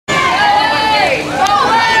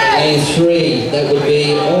Lane 3, that would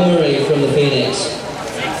be Omri from the Phoenix.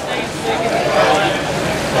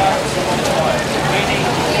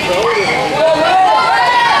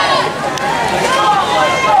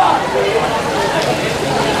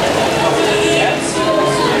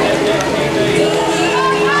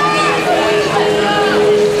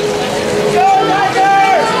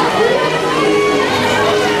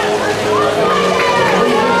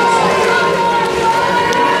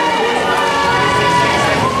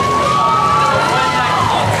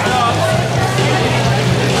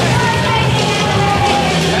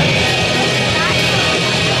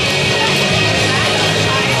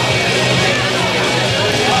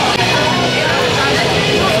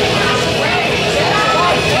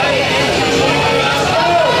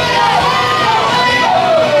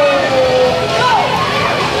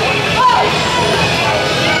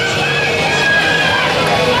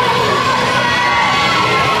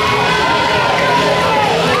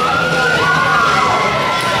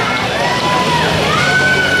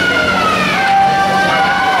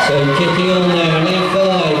 So kicking on there, lane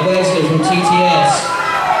 5, Wesley from TTS.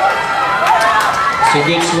 It's a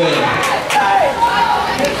good swing.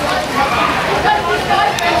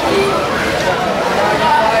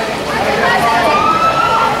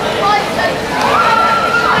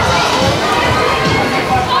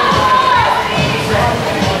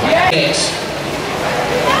 Yes.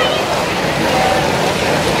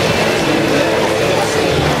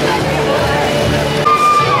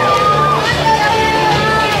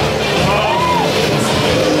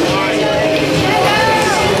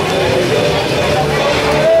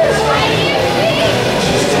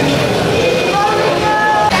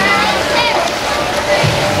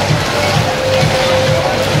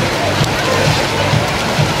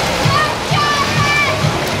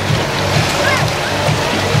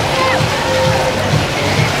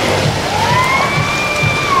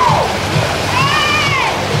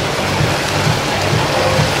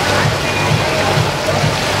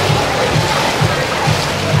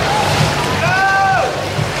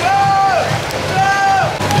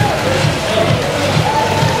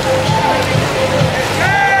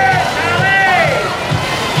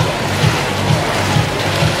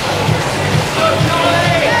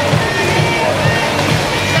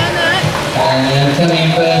 Coming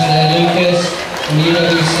in first there, Lucas from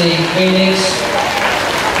UWC Phoenix.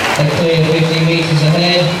 They clear 50 metres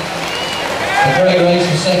ahead. A great race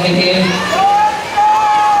for second here.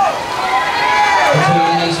 Between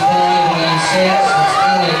lanes 5 and lane 6, it's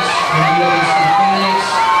Alex from UWC Phoenix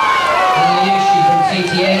and Yushi from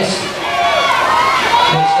TTS.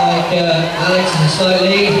 Looks like Alex is a slight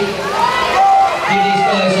lead. Give these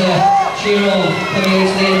guys a cheer on coming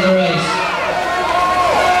into the end of the race.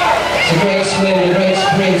 It's a great swim, a great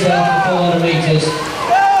sprint after 400 metres.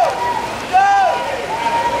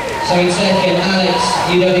 So in second, Alex,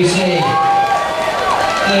 UWC.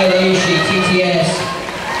 Third, Yushi, TTS.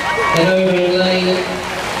 Then over in lane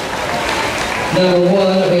number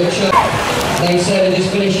 1, lane 7 just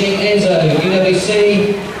finishing, Enzo, UWC.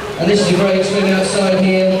 And this is a great swim outside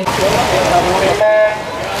here.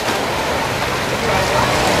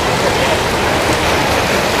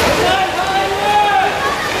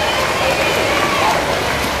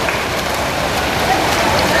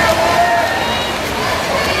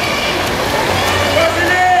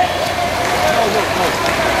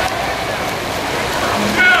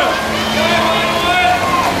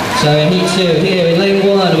 So in heat 2, here in lane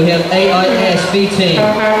 1 we have AIS B team,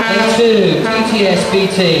 lane 2 TTS B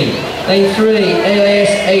team, lane 3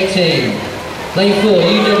 AIS A team, lane 4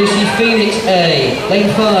 UWC Phoenix A,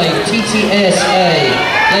 lane 5 TTS A,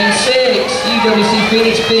 lane 6 UWC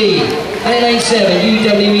Phoenix B, and lane 7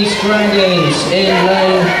 UWE Dragons in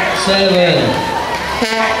lane 7.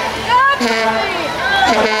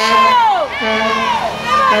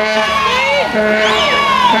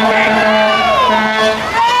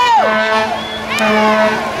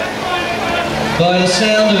 By the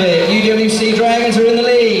sound of it, UWC Dragons are in the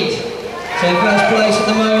lead. So first place at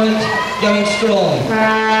the moment, going strong.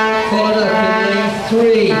 Followed up in lane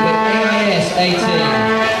 3 with AIS 18.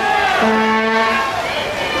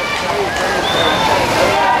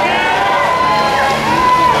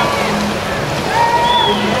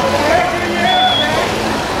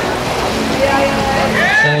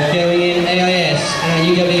 So going in AIS and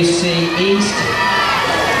UWC East.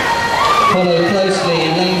 Followed closely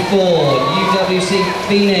in lane 4, UWC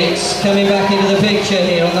Phoenix coming back into the picture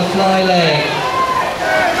here on the fly leg.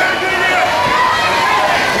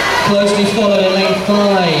 Closely followed in lane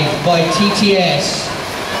 5 by TTS.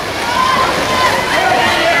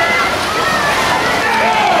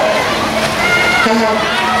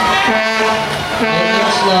 It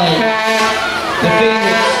looks like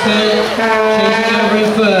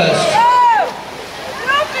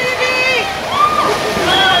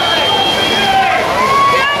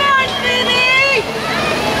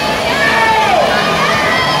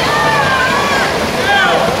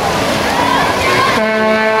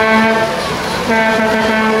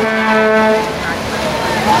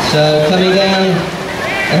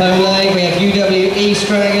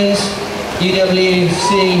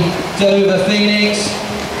UWC Dover Phoenix.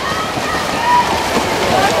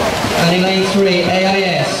 And in lane 3,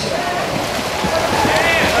 AIS.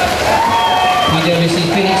 UWC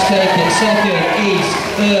Phoenix taken, second, East,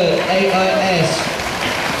 third, AIS,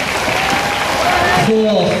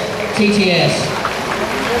 fourth, TTS,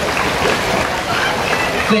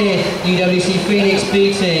 fifth, UWC Phoenix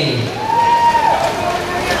B team,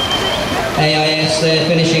 AIS there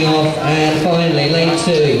finishing off, and finally lane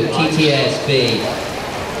 2, TTS B.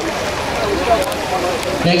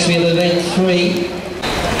 Next we have event 3.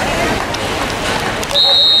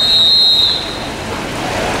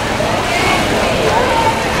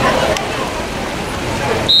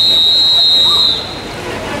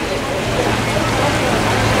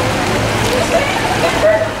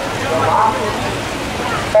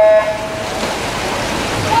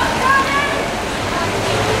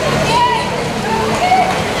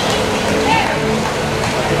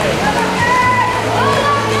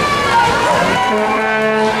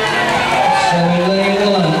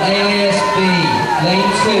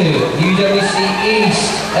 UWC East,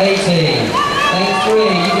 18. Lane 3,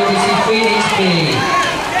 UWC Phoenix B.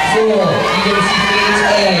 4, UWC Phoenix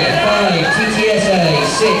A. 5, TTS A.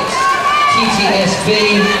 6, TTS B.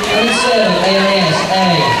 And 7, AIS A.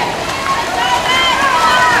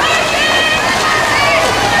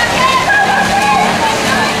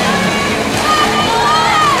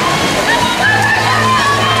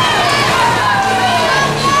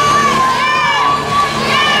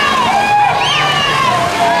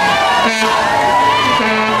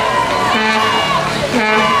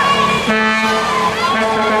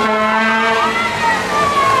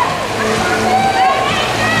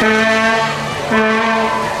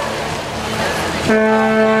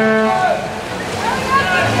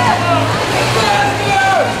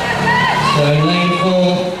 So in lane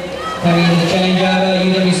 4, coming into the changeover,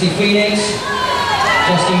 UWC Phoenix,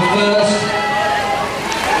 just in first.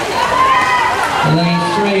 In lane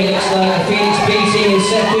 3, looks like the Phoenix B team in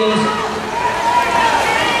second.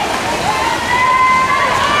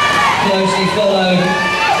 Closely followed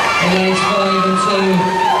in lanes 5 and 2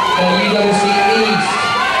 by UWC East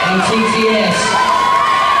and TTS.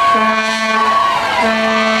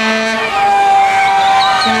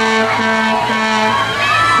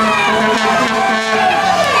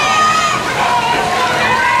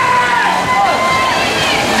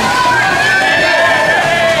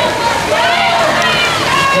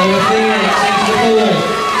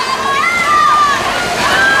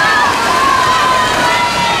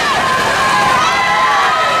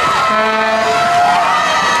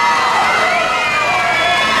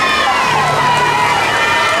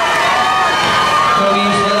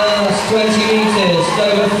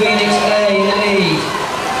 Dover Phoenix A in the lead.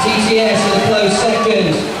 TTS in a close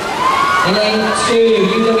second. In lane 2,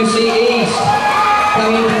 UWC East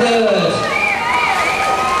coming third.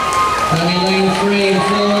 And in lane 3 and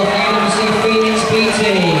 4, UWC Phoenix B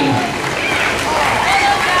team.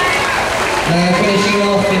 Now finishing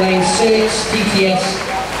off in lane 6, TTS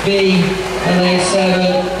B, and lane 7,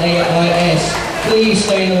 AIS. Please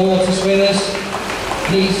stay in the waters with us.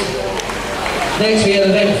 Please. Next we have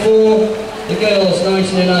event 4. The girls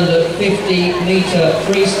 19 and under 50 metre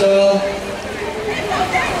freestyle.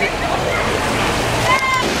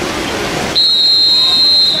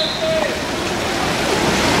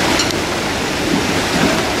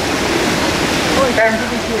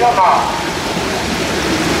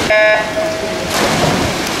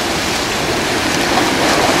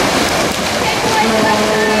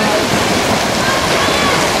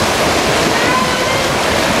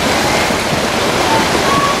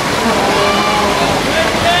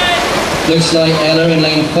 Looks like Ella in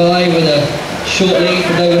lane 5 with a short lead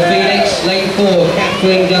for Dover Phoenix. Lane 4,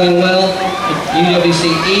 Catherine going well, UWC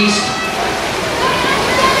East.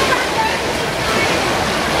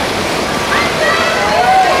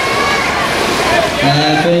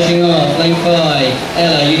 And finishing off, lane 5,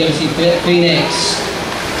 Ella, UWC Phoenix.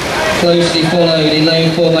 Closely followed in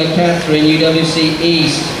lane 4 by Catherine, UWC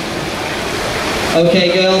East.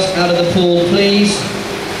 Okay girls, out of the pool please.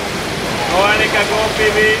 Go Annika, go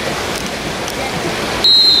baby.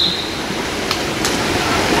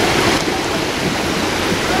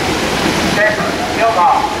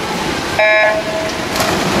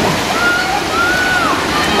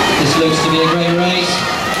 This looks to be a great race.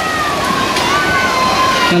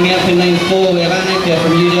 Coming up in lane 4 we have Annika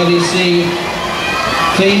from UWC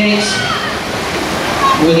Phoenix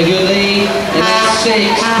with a good lead. In lane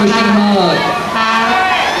 6, pushing hard,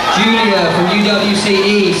 Julia from UWC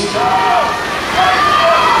East.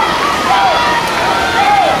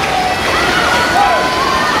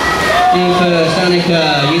 In first,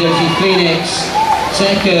 Annika, UWC Phoenix.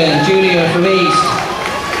 second, Julia from East.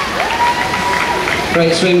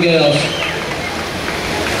 Great swim, girls.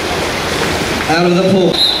 Out of the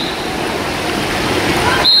pool.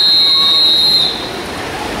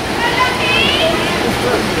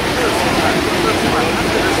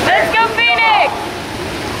 Let's go, Phoenix!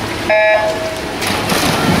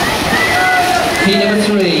 Heat number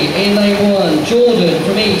 3, in lane 1, Jordan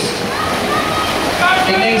from East.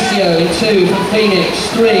 Ignacio in 2 from Phoenix.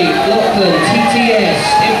 3, Lachlan, TTS.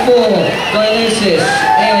 In 4, Dionysus,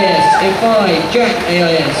 AIS. In 5, Jack,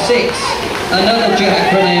 AIS. 6, another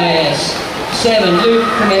Jack from AIS. 7, Luke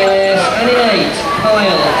from AIS. And in 8,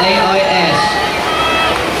 Kyle, AIS.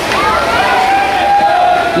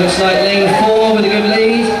 Looks like lane 4 with a good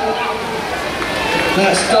lead.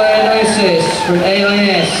 That's Dionysus from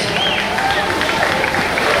AIS.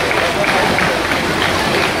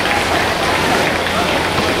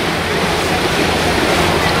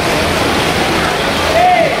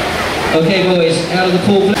 Okay boys, out of the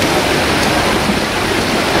pool.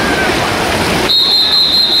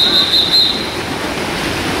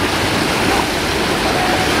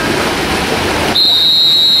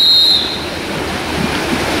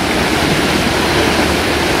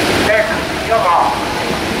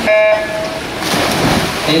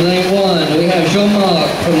 In lane 1 we have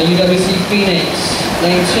Jean-Marc from the UWC Phoenix.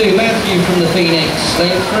 Lane 2, Matthew from the Phoenix.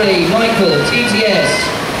 Lane 3, Michael, TTS.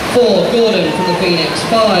 4, Gordon from the Phoenix.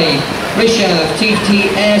 5, Rishav,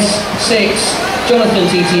 TTS. 6, Jonathan,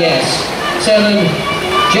 TTS. 7,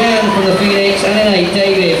 Jan from the Phoenix. And then 8,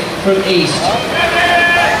 David from East.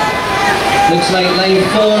 Looks like lane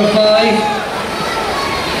 4 and 5.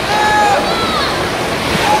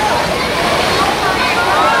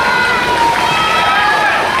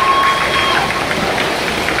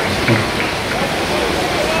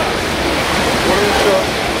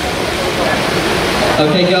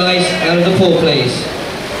 Okay guys, out of the pool please.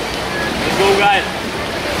 Let's go guys.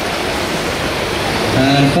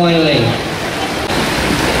 And finally.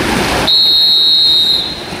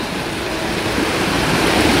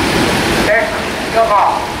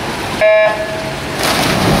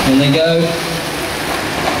 In they go.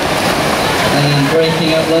 And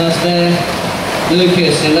breaking up last there.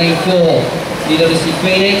 Lucas in lane 4. UWC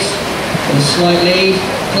Phoenix with a slight lead.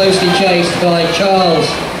 Closely chased by Charles,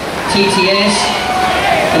 TTS.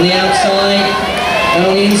 On the outside, and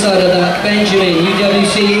on the inside of that, Benjamin,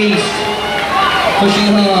 UWC East, pushing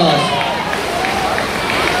hard.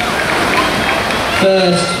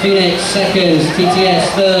 First, Phoenix, second,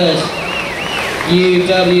 TTS, third,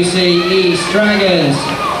 UWC East, Dragons.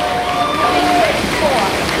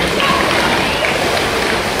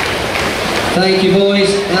 Thank you boys,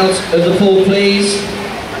 out of the pool please.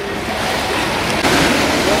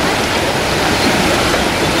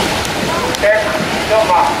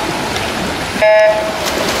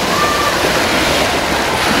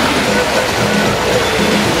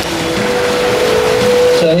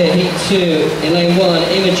 So here, heat 2, in lane 1,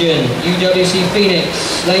 Imogen, UWC Phoenix.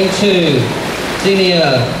 Lane 2,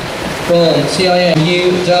 Dinia from CIS,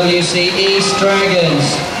 UWC East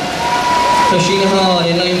Dragons. Pushing hard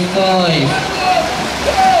in lane 5.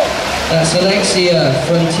 That's Alexia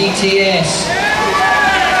from TTS.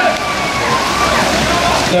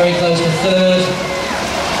 Very close to third.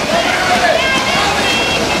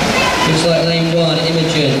 Looks like lane 1,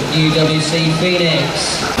 Imogen, UWC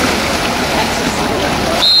Phoenix.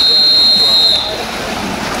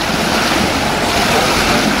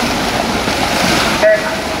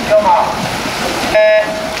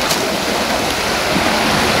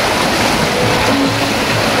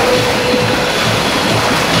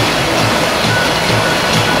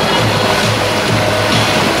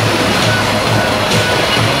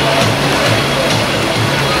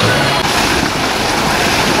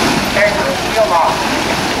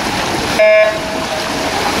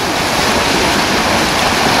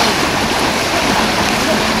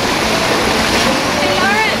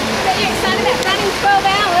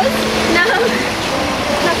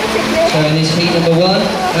 So in this heat number 1,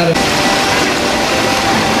 out of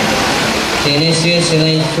Dionysius in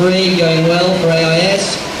lane 3, going well for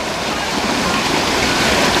AIS.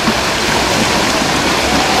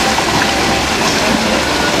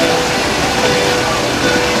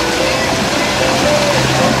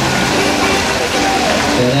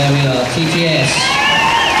 So there we are, TTS,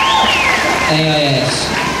 AIS.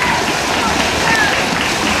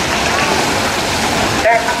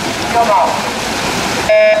 Come on.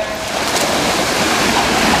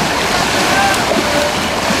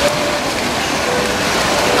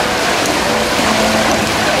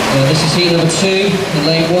 This is heat number 2 in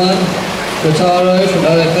lane 1. Rotaro from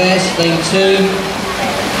OFS, lane 2.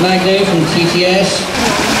 Magno from TTS.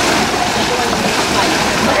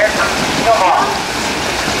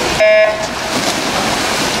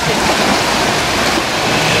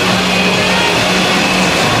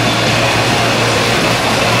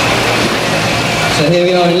 So here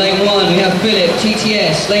we are in lane 1, we have Philip,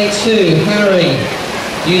 TTS, lane 2, Harry,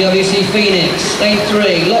 UWC Phoenix, lane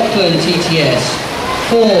 3, Lachlan, TTS,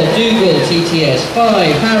 4, Dougal, TTS,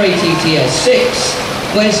 5, Harry, TTS, 6,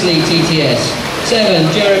 Wesley, TTS,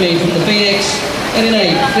 7, Jeremy from the Phoenix, and in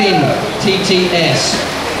 8, Finn, TTS.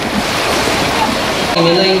 And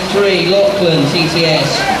in lane 3, Lachlan,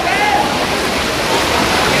 TTS.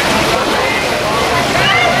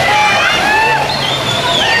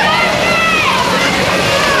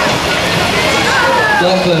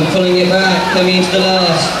 Lachlan pulling it back, coming into the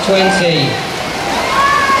last 20.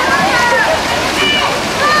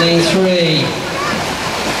 Lane 3,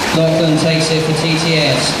 Lachlan takes it for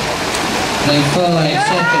TTS. Lane 5,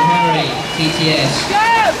 second Harry, TTS.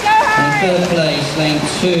 And third place, lane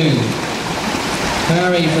 2,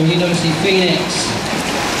 Harry from UWC Phoenix.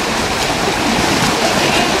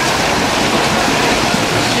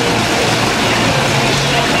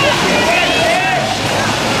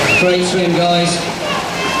 Great swim, guys.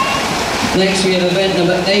 Next we have event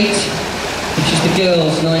number 8, which is the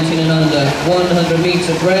girls 19 and under, 100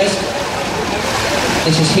 metre breast.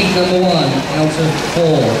 This is heat number 1 out of 4.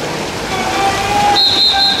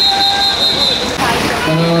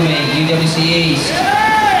 Konami, UWC East,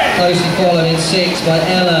 closely followed in 6 by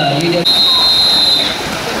Ella, UWC.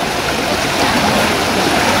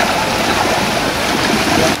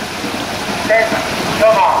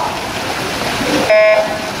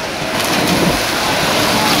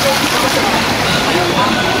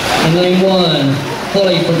 In lane 1,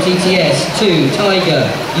 Polly from TTS, 2, Tiger,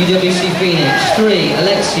 UWC Phoenix, 3,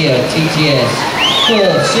 Alexia, TTS,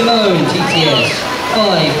 4, Simone, TTS,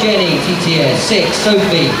 5, Jenny, TTS, 6,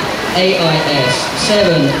 Sophie, AIS,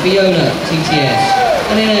 7, Fiona, TTS,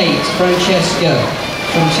 and in 8, Francesca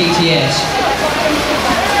from TTS.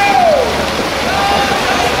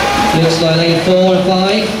 Looks like lane 4 and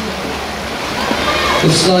 5,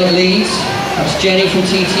 with slight leads. That's Jenny from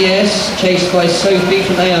TTS, chased by Sophie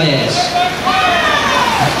from AIS.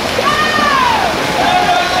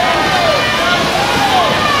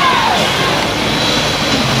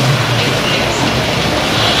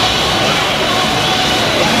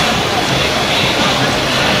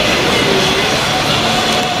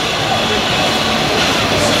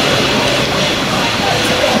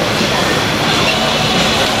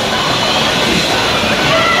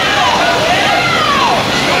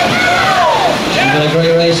 Got a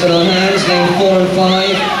great race on our hands, lane 4 and 5,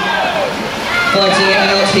 fighting it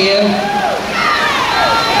out here.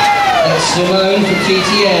 That's Simone from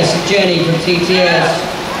TTS and Jenny from TTS.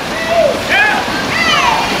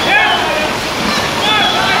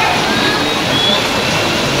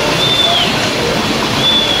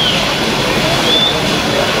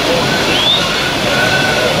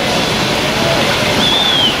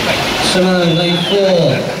 Simone, lane 4,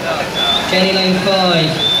 Jenny, lane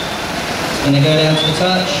 5. Going to go down to the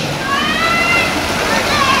touch.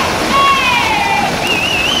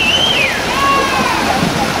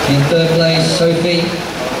 In third place, Sophie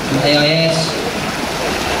from AIS.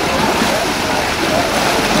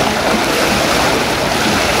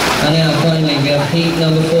 And now finally we have heat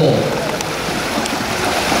number 4.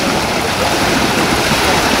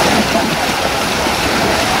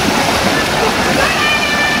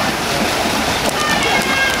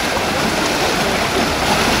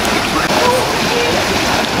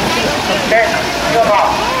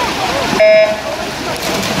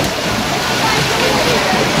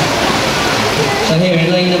 So here in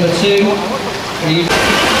lane number 2,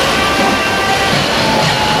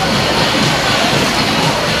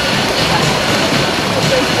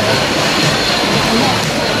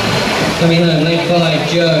 coming home, lane 5,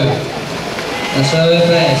 Joe, that's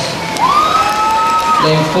OFS,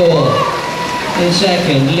 lane 4, in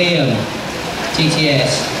second, Liam,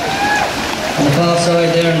 TTS, on the far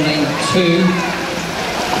side there in lane 2,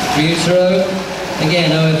 Butero,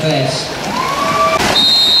 again OFS.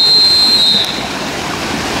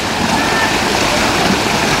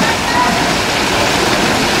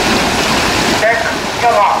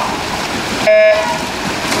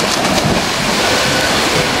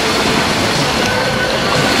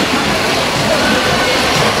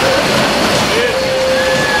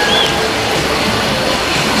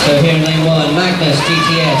 So here in lane 1, Magnus,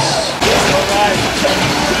 TTS.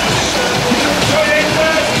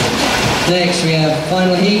 Next we have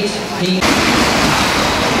final heat.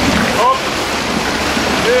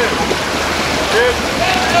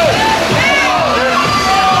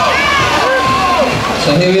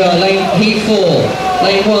 So here we are, heat 4,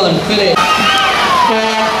 lane 1, Philip.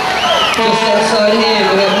 Just outside him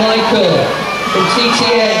we have Michael from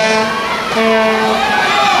TTS.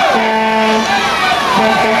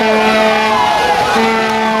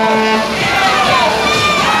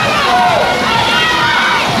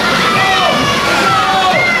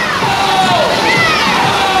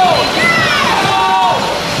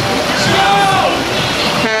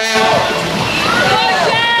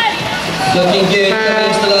 Looking good, coming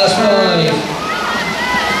into the last 5.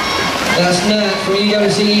 That's Nat from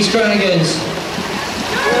UWC East Dragons.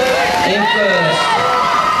 In first.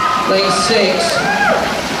 Lane 6,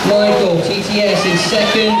 Michael, TTS in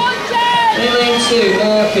second. In lane 2,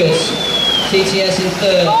 Marcus, TTS in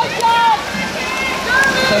third.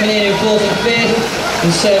 Coming in 4th and 5th,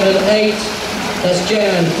 and 7 and 8. That's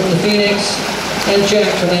Jan from the Phoenix, and Jack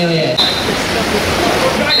from AIS.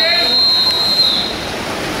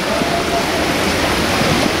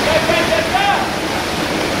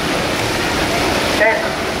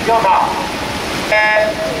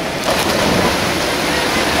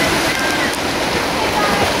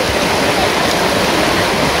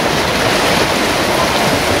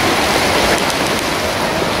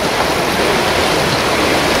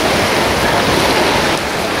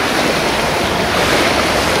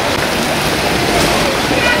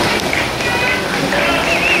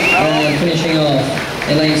 And finishing off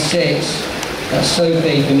in lane 6, that's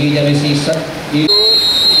Sophie from UWC.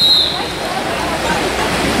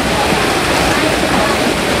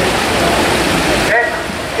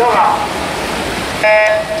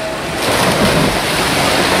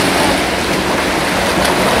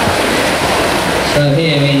 So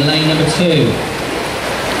here in lane number 2,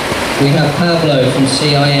 we have Pablo from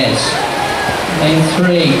CIS. Lane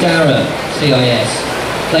 3, Dara, CIS.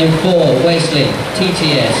 Lane 4, Wesley,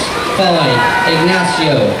 TTS. 5,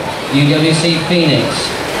 Ignacio, UWC Phoenix.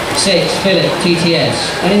 6, Philip, TTS.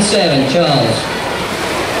 And in 7, Charles,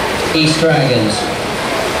 East Dragons.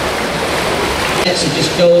 That's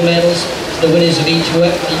just gold medals, the winners of each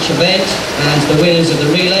event and the winners of the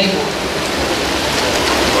relay.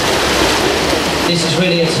 This is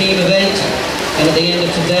really a team event, and at the end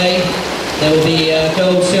of today there will be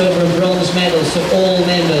gold, silver and bronze medals to all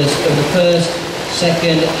members of the 1st,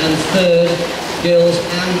 2nd and 3rd girls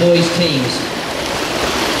and boys teams.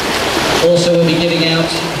 Also we'll be giving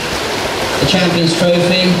out the Champions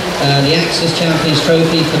Trophy, the ACSIS Champions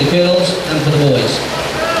Trophy for the girls and for the boys.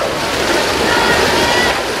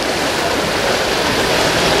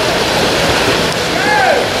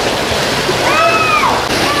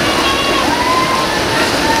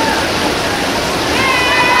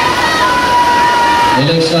 It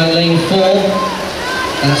looks like lane 4,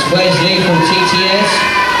 that's Wesley from TTS,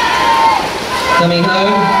 coming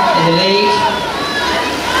home in the lead.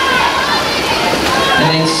 And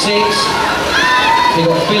lane 6, we've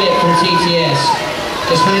got Philip from TTS,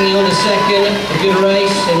 just hanging on a second, a good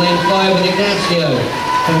race in lane 5 with Ignacio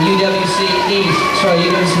from UWC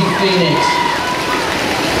Phoenix.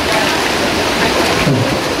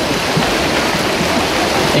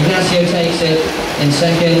 Ignacio takes it in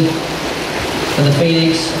second for the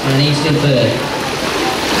Phoenix and East in third.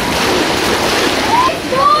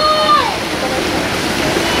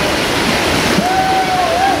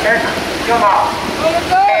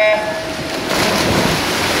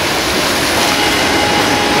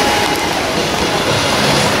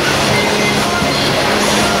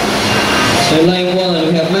 So lane 1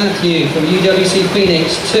 we have Matthew from UWC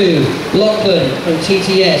Phoenix, 2 Lachlan from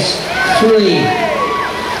TTS, 3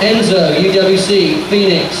 Enzo UWC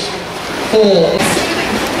Phoenix, 4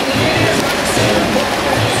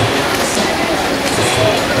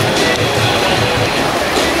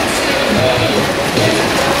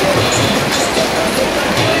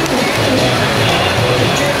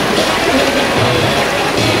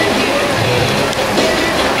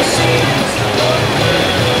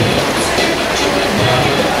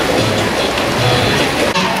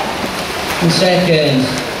 in second,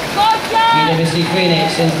 UWC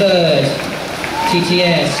Phoenix in third,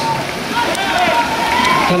 TTS.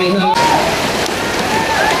 Coming home.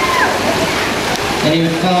 And in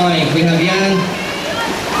 5 we have Jan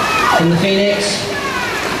from the Phoenix.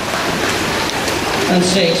 And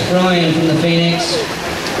 6, Brian from the Phoenix.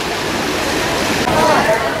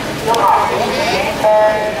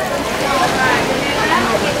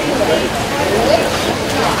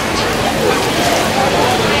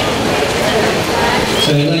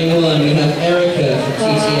 So in lane 1 we have Erica from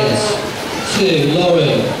TTS. 2,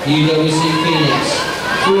 Lauren, UWC Phoenix.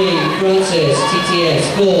 3, Francis, TTS.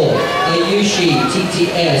 4, Ayushi,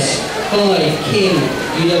 TTS. 5, Kim,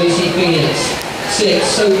 UWC Phoenix. 6,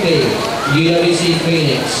 Sophie, UWC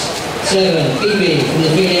Phoenix. 7, Phoebe from the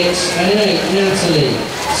Phoenix. And 8, Natalie,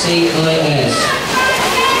 CIS.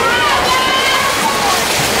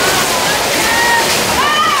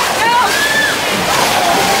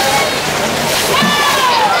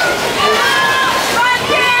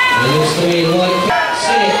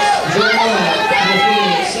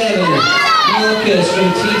 From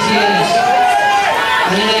TTS,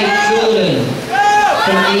 and 8, Jordan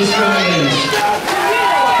from East Dragons.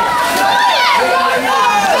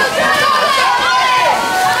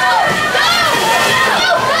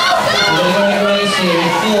 We're going racing in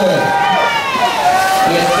 4.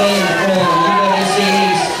 We have Ben from UWC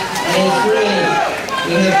East, and in 3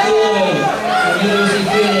 we have Jordan from UWC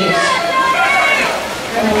Phoenix.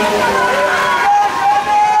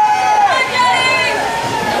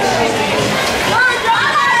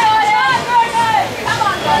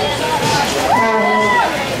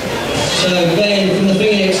 So Ben from the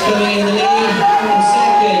Phoenix coming in the lead in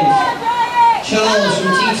second. Charles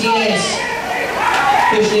from TTS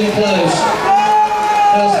pushing him close.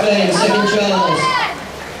 First Ben, second Charles.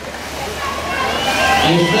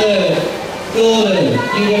 And third, Gordon,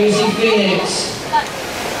 UWC Phoenix.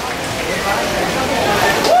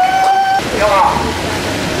 Come on.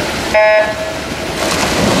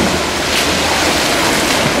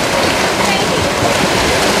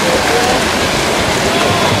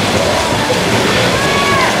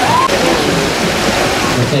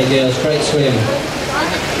 Okay girls, great swim.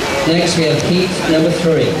 Next we have heat number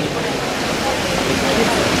 3.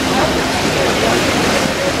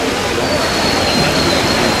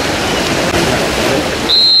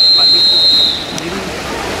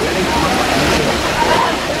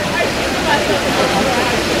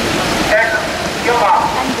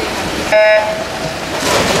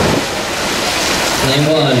 Lane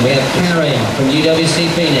 1, we have Karen from UWC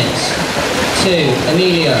Phoenix. 2,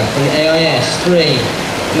 Amelia from the AIS. 3,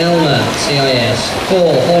 Melma, CIS. 4,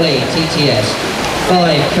 Holly, TTS.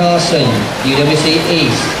 5, Carson, UWC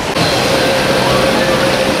East.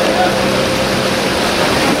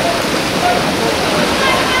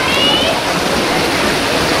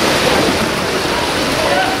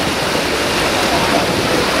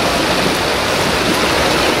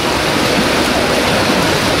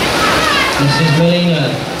 This is Melina,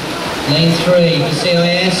 lane 3 for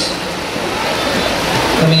CIS,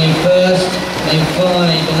 coming in first, lane 5,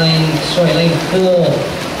 lane 4.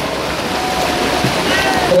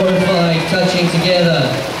 4 and 5 touching together.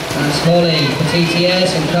 That's Holly for TTS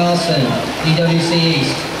and Carson, UWC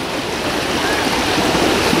East.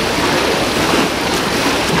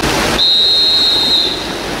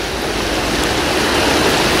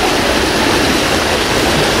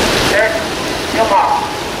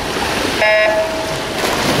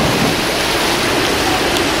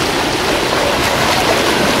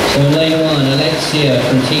 So lane 1, Alexia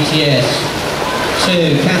from TTS.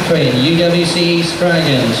 2, Catherine, UWC East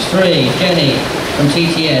Dragons. 3, Jenny from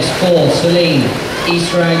TTS. 4, Celine,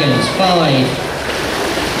 East Dragons. 5,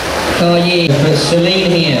 Karyi. But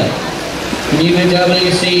Celine here from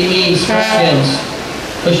UWC East Dragons,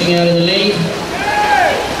 pushing out in the lead.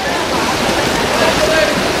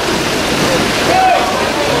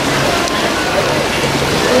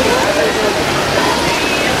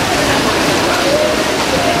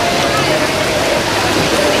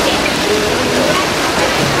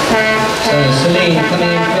 So Celine coming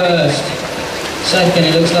in first. Second,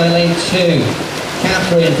 it looks like lane 2.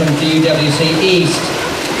 Catherine from UWC East.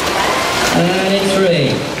 And in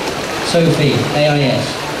 3, Sophie, AIS.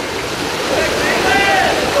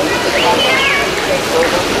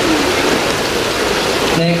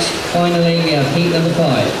 Next, finally, we have heat number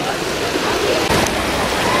 5.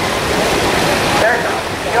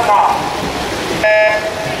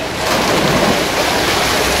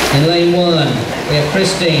 In lane 1, we have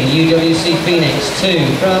Christine, UWC Phoenix. 2,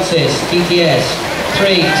 Francis, TTS.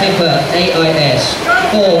 3, Tipper, AIS.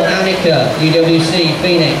 4, Annika, UWC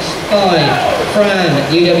Phoenix. 5, Fran,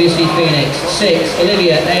 UWC Phoenix. 6,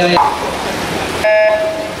 Olivia, AIS.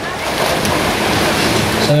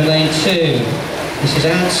 So in lane 2, this is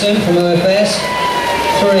Anson from OFS.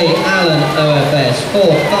 3, Alan, OFS. 4,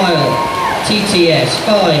 Kyle, TTS.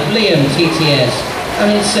 5, Liam, TTS.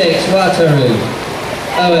 And in 6, Wataru,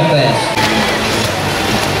 OFS.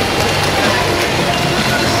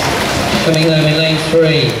 Coming home in lane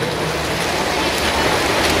 3.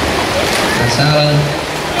 That's Alan,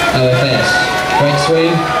 OFS. Great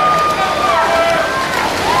swim.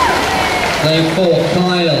 Lane 4,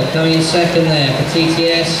 Kyle coming in second there for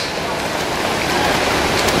TTS.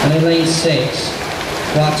 And in lane 6,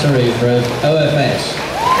 Wataru for OFS.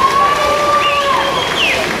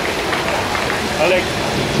 Alex.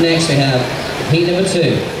 Next we have heat number 2.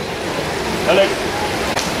 Alex.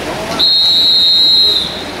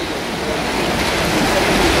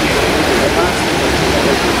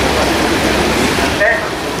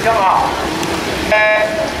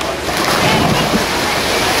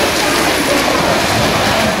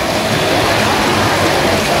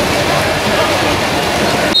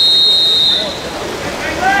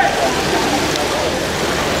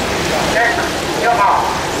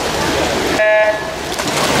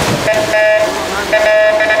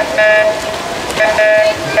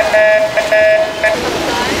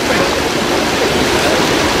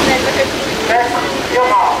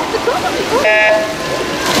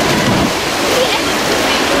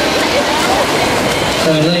 So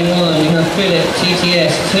in lane 1 you have Philip,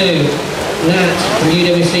 TTS, 2, Nat from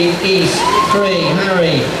UWC East, 3,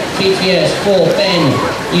 Harry, TTS, 4, Ben,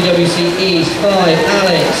 UWC East, 5,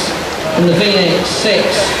 Alex from the Phoenix, 6,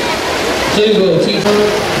 Dougal,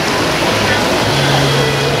 TTS.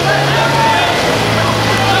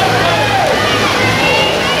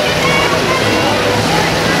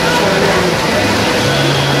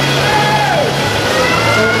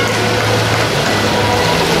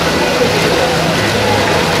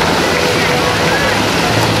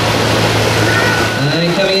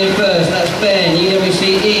 Ben, UWC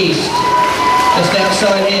East, just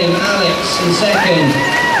outside him, Alex in second,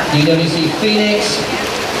 UWC Phoenix,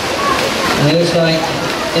 and it looks like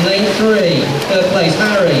in lane 3, third place,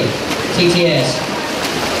 Harry, TTS.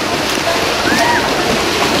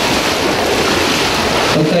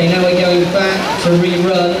 Okay, now we're going back to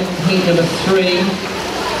rerun heat number 3.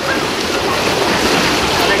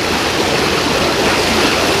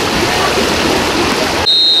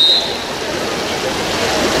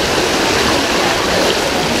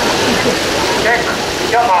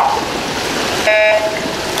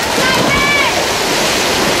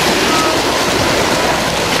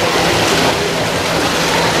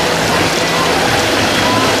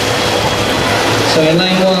 So in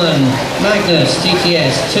lane 1, Magnus,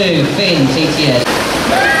 TTS, 2, Finn, TTS.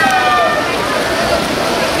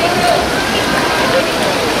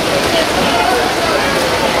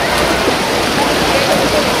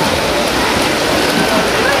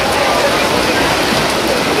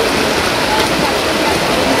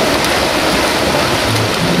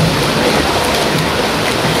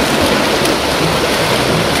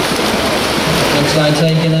 Looks like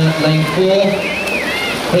taking out lane 4.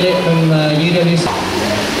 Philip from UWC.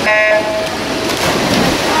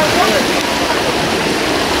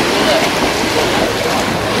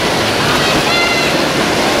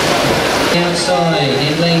 Outside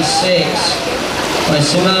in lane 6 by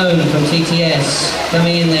Simone from TTS,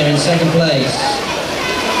 coming in there in second place.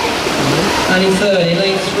 And in third in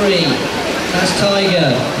lane 3, that's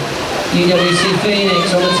Tiger, UWC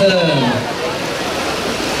Phoenix on the turn.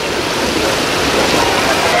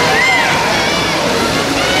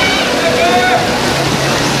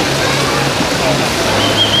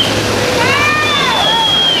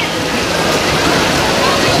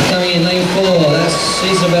 In lane 4, that's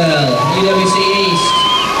Isabel, UWC East,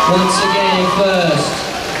 once again in first.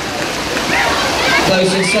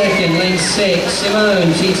 Close in second, lane 6,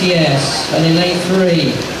 Simone, TTS, and in lane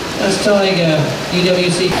 3, that's Tiger,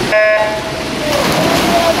 UWC.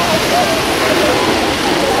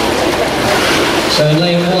 So in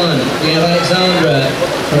lane 1, we have Alexandra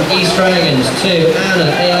from East Dragons, 2, Anna,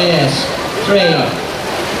 AIS, 3,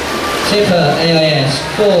 Tipper, AIS,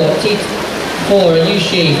 4,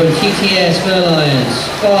 Yushi from TTS Merlions,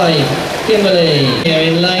 5, Kimberly. Here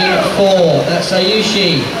in lane 4, that's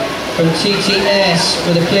Ayushi from TTS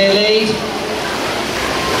with a clear lead.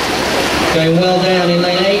 Going well down in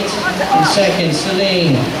lane 8, in second,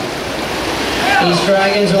 Celine. East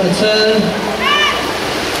Dragons on the turn.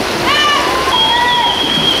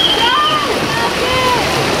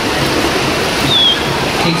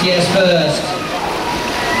 TTS first.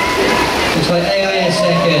 Looks like AIS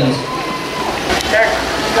second.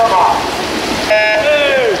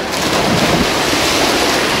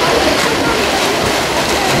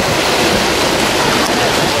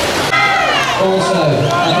 Also,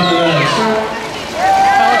 up in the race.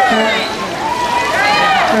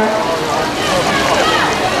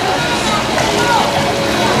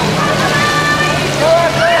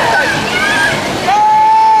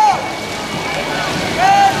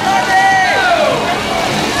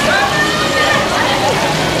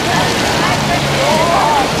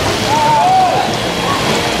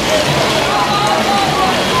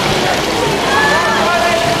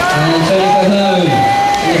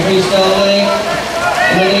 Freestyle leg,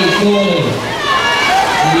 ready, Gordon,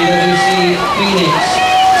 UWC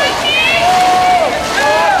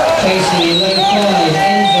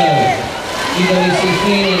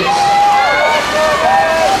Phoenix.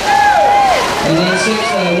 And then 6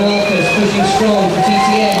 Marcus pushing strong for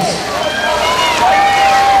TTS.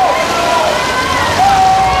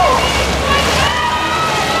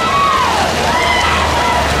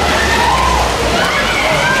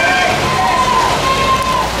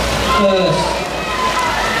 First,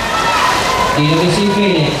 UWC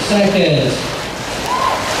Phoenix. Second,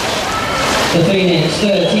 the Phoenix.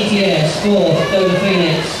 Third, TTS. Fourth, Dover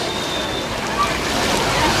Phoenix.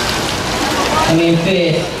 And in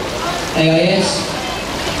fifth, AIS.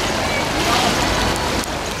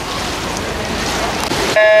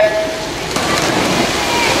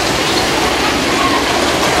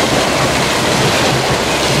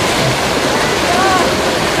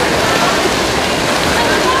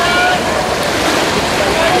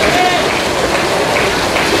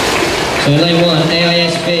 So lane 1,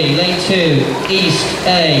 AISB, lane 2, East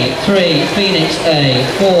A, 3, Phoenix A,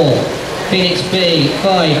 4, Phoenix B,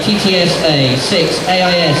 5, TTS A, 6,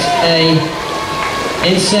 AIS A,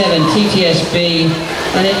 in 7, TTS B,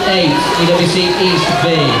 and in 8, UWC East B.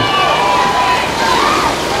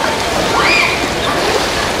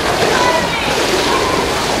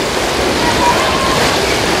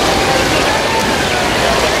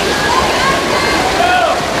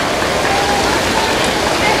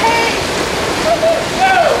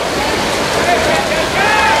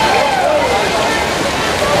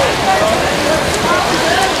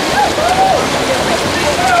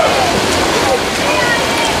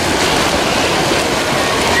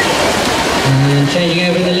 And changing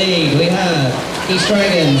over in the lead, we have East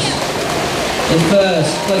Dragons in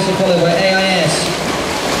first, closely followed by AIS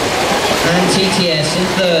and TTS in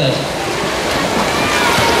third.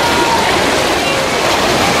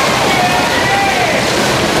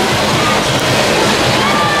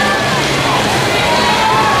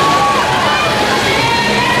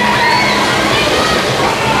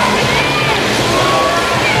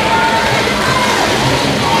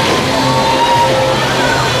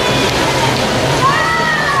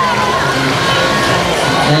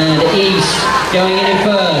 And East going in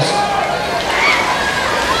first.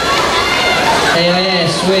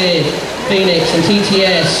 AIS with Phoenix and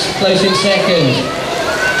TTS close in second.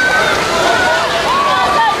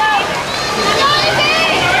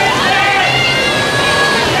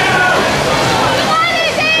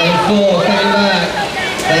 And 4 coming back.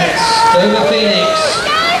 That's Dover Phoenix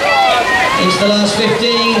into the last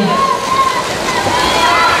 15.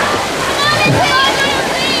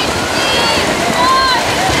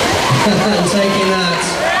 And taking that.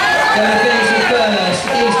 Dover Phoenix in first,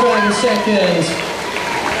 East Dragon second.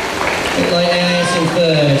 Bit like AIS in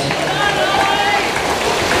third.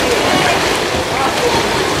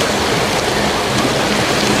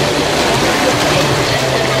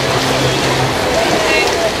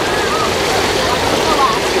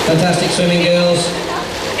 Fantastic swimming, girls.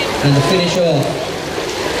 And the finish off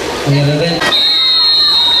on the other event.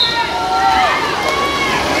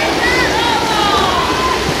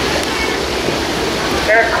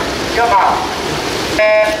 Come on.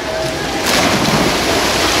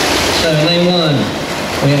 So lane 1,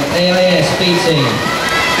 we have AIS B team.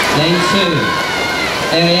 Lane 2,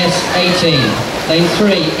 AIS A team. Lane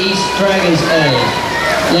 3, East Dragons A.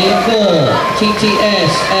 Lane 4,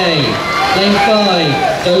 TTS A. Lane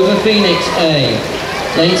 5, Dover Phoenix A.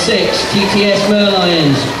 Lane 6, TTS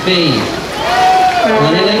Merlions B.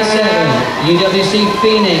 And in lane 7, UWC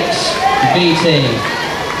Phoenix B team.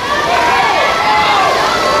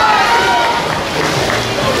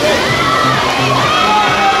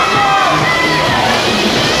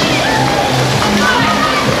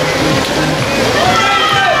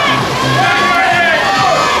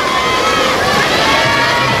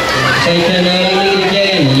 Taking an early lead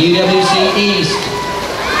again, UWC East.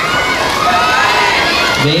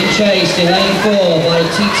 Being chased in lane 4 by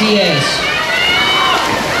TTS.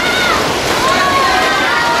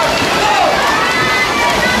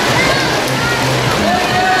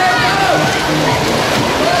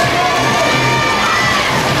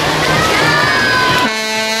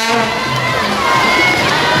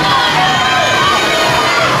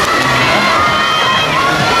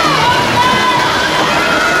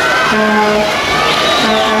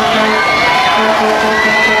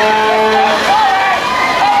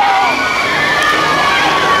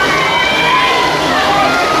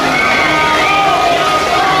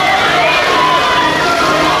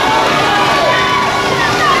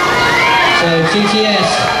 TTS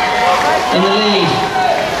in the lead.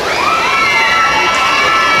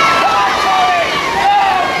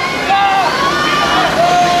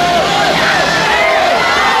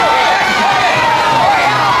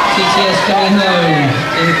 TTS coming home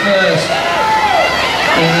in first.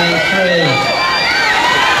 In lane 3.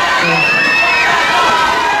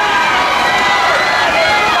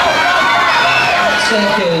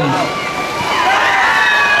 Second,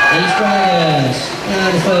 East Dragons,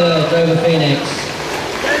 and third, Dover Phoenix.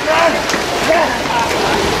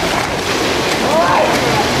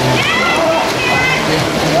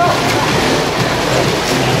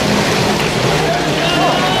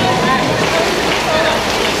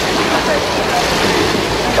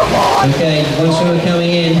 Okay, once we were coming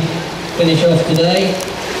in, finish off today.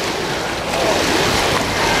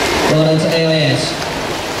 Well done to AIS.